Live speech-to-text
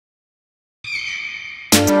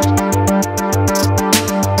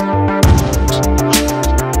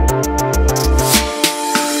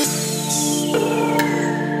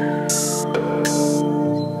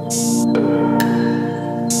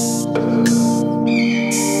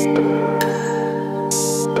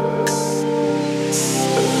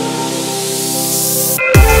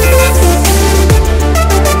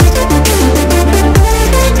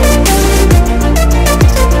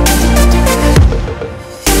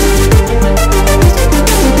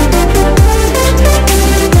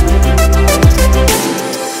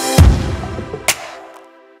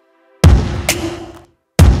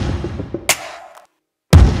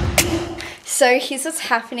So here's what's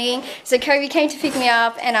happening. So Kobe came to pick me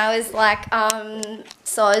up and I was like,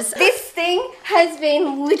 soz. This thing has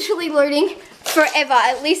been literally loading forever.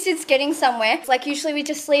 At least it's getting somewhere. Like usually we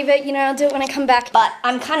just leave it, you know, I'll do it when I come back. But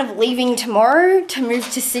I'm kind of leaving tomorrow to move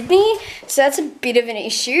to Sydney. So that's a bit of an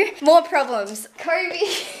issue. More problems. Kobe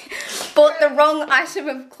bought the wrong item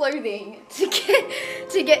of clothing to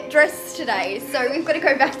get dressed today. So we've got to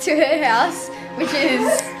go back to her house, which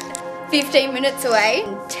is 15 minutes away,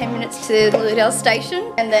 10 minutes to the Ludell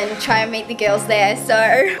station, and then try and meet the girls there. So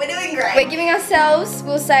we're doing great. We're giving ourselves,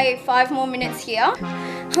 we'll say 5 more minutes here.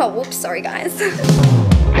 Oh, whoops, sorry guys. So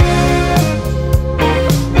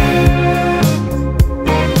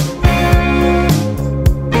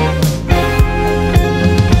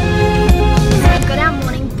we've got our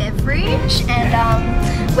morning beverage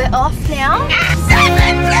and we're off now.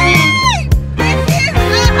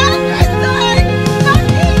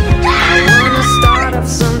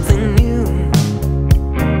 Something new.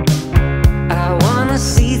 I wanna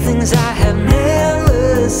see things I have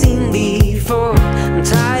never seen before. I'm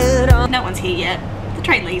tired of. No one's here yet. The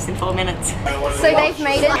train leaves in 4 minutes. So they've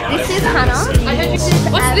made it. This is Hannah.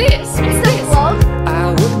 What's this? It's the vlog. I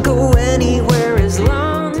would go anywhere as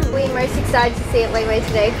long. We're most excited to see at Laneway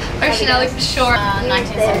today. Oceanelli for sure.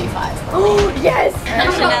 1975. Oh yes!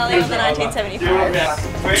 Oceanelli of the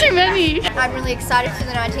 1975. Too many. I'm really excited for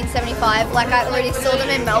the 1975. Like I already saw them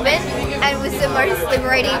in Melbourne and it was the most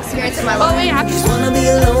liberating experience of my life. Just wanna be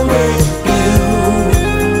alone with you.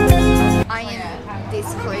 I am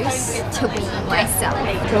this close to being myself.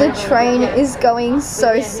 The train is going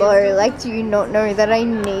so slow. Like, do you not know that I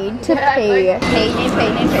need to pee? Need pee.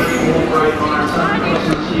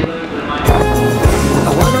 I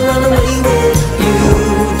wanna run away with you.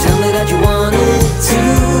 Tell me that you want it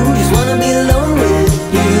too. Just wanna be alone with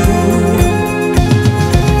you.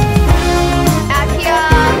 Out here,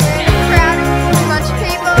 we're in a crowd of a bunch of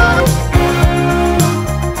people.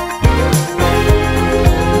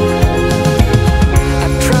 I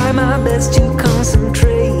try my best to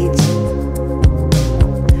concentrate.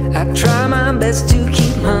 I try my best to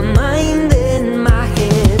keep my mind and my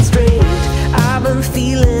head straight. I've been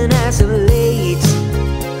feeling as of late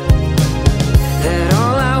that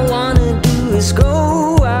all I wanna do is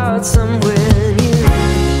go out somewhere new.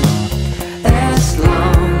 As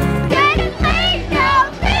long Getting late now,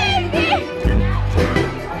 baby.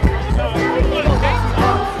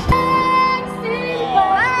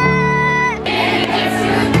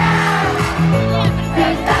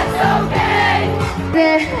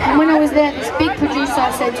 And when I was there, this big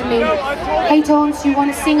producer said to me, "Hey Tones, you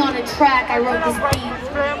want to sing on a track? I wrote this beat."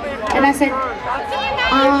 And I said,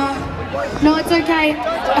 no, it's okay.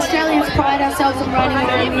 Australians pride ourselves on writing our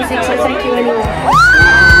own music, so thank you anyway.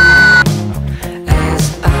 as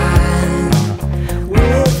I'm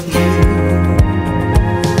with you.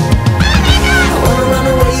 I wanna run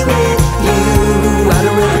away with you. I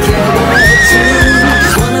don't really care what to.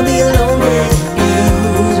 Just wanna be alone with you.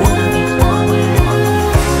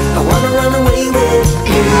 I wanna run away with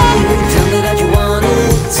you. Tell me that you want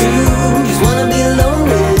it too. Just wanna be alone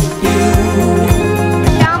with you.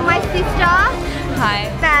 Found my sister, Hi.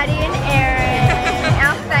 Maddie and Erin,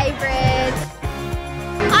 our favourites.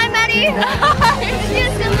 Hi Maddie!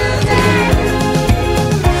 Just a little bit.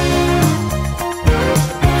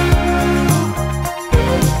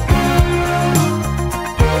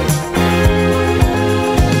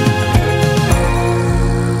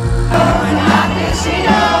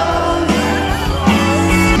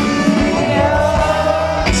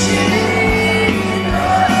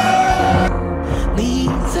 Me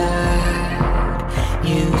that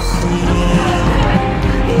you see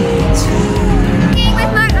it too.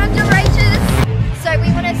 With my underrages. So we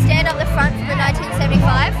want to stand up the front for the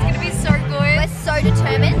 1975. It's going to be so good. We're so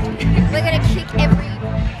determined. We're going to kick every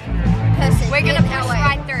person. We're going to push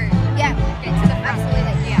right through. Yeah, get to the front.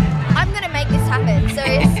 Absolutely. Yeah. I'm going to make this happen. So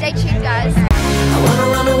stay tuned, guys. I wanna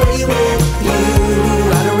run away with you.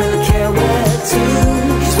 I don't really care where to.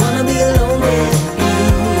 Just wanna be alone with you.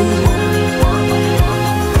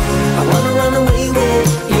 I wanna run away with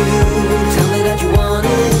you. Tell me that you want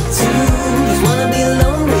it too. Just wanna be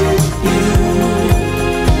alone with you.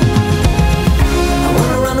 I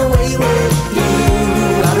wanna run away with you.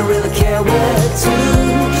 I don't really care where to.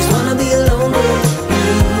 Just wanna be alone with you.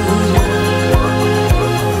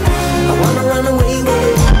 I wanna run away with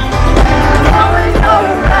you.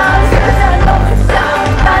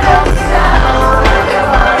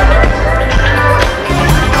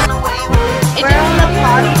 We're on the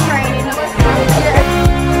party train.